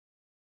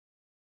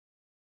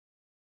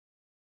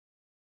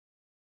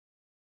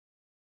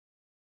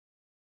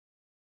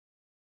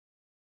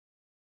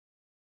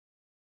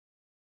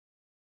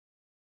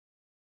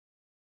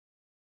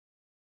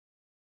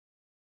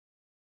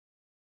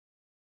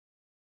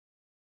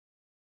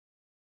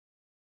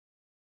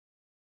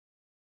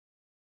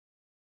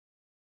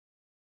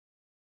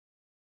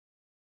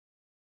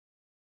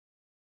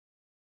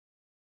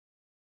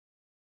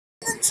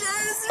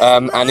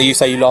And you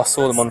say you last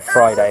saw them on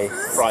Friday?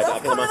 Friday.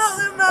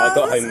 I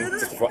got home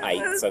just before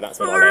 8, so that's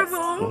when I left.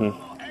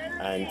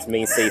 And me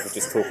and Steve were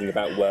just talking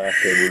about work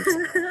and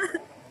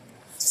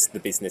just the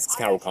business, because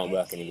Carol can't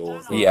work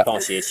anymore. Yeah.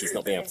 Last year she's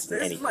not been able to do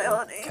anything.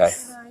 Okay.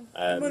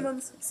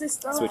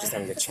 So we're just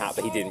having a chat,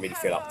 but he didn't really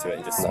feel up to it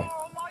and just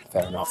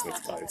Fair enough. asked me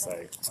to go.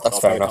 So That's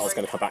fair enough. I was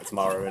going to come back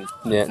tomorrow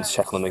and just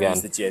check on them again.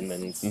 use the gym,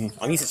 and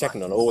I'm used to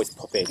checking on. I always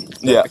pop in.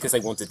 Yeah. Because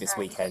they wanted this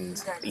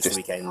weekend, Easter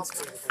weekend.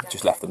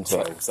 Just left them to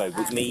it. So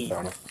with me,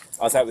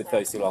 I was out with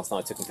those two last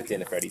night. Took them for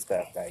dinner for Eddie's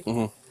birthday,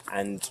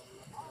 and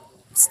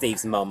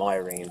Steve's mum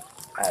Irene,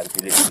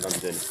 who lives in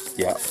London,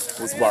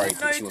 was worried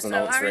that she wasn't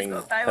answering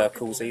her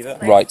calls either.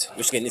 Right.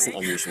 Which again isn't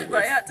unusual.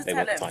 They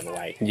want time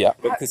away. Yeah.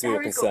 But because we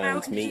were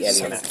concerned, me,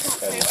 Ellie, and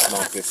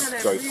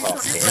Marcus drove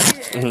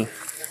past here.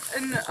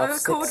 And I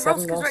called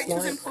Ross because Rachel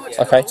was in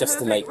Portugal. Okay. Just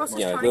to make,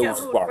 we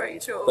were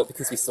worried. But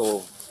because we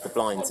saw the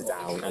blinds are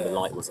down and the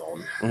light was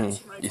on,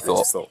 you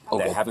thought,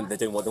 they're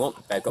doing what they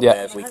want. They've got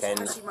their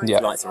weekend, the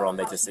lights are on,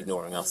 they're just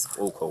ignoring us.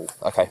 All cool.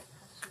 Okay.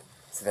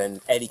 So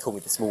then Eddie called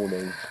me this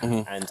morning,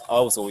 and I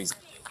was always,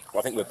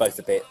 I think we're both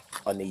a bit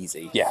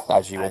uneasy. Yeah,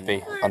 as you would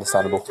be.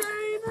 Understandable.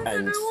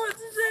 And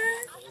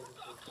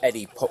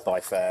Eddie popped by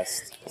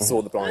first,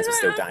 saw the blinds were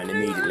still down,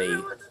 immediately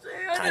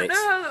panicked.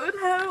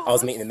 I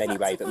was meeting them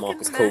anyway, but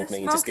Marcus called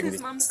me and just given me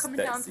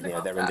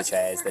that they're in the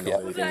chairs, they're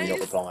not moving, not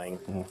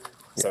replying.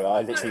 So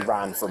I literally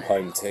ran from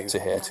home to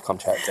here to come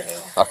check. To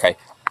here. Okay.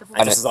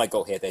 And just as I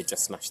got here, they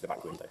just smashed the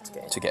back window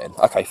to get in.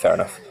 Okay, fair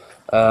enough.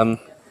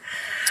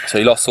 So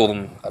you last saw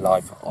them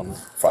alive on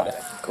Friday.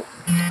 Cool.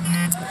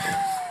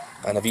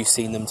 And have you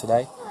seen them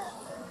today?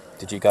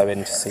 Did you go in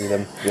to see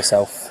them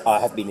yourself? I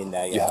have been in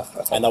there, yeah.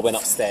 Okay. And I went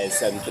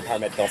upstairs and the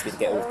paramedic asked me to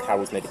get all of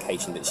Carol's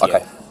medication that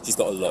she's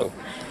got a lot.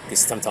 Because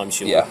sometimes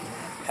she'll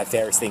have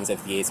various things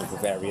over the years and for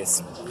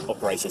various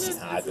operations she's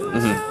had.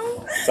 And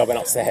so I went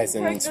upstairs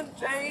and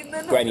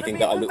got anything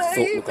that I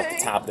thought looked like a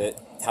tablet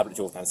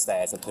drawer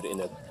downstairs and put it in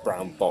a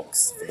brown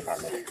box for the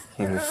paramedic.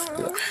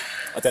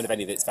 I don't know if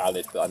any of it's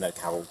valid, but I know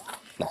Carol.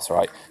 That's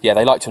right. Yeah,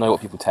 they like to know what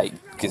people take,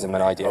 gives them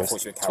an idea as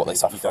to Carol, what they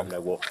suffer from. You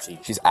don't know what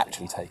she's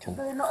actually taken.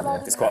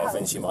 Because quite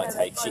often she might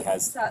take, she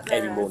has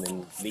every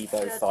morning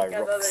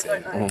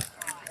levothyroxine,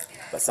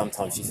 but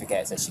sometimes she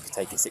forgets and she could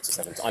take it 6 or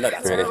 7 times. I know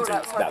that's really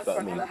that, but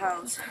I mean,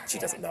 she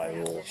doesn't know.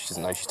 Or she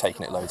doesn't know she's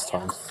taken it loads of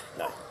times.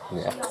 No.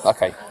 Yeah.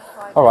 Okay.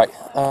 All right.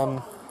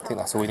 I think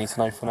that's all we need to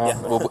know for now.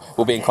 Yeah.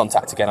 We'll be in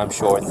contact again, I'm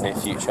sure, in the near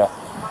future.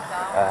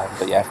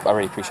 But yeah, I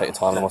really appreciate your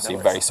time, and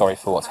obviously very sorry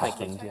for what's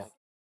happened. Yeah.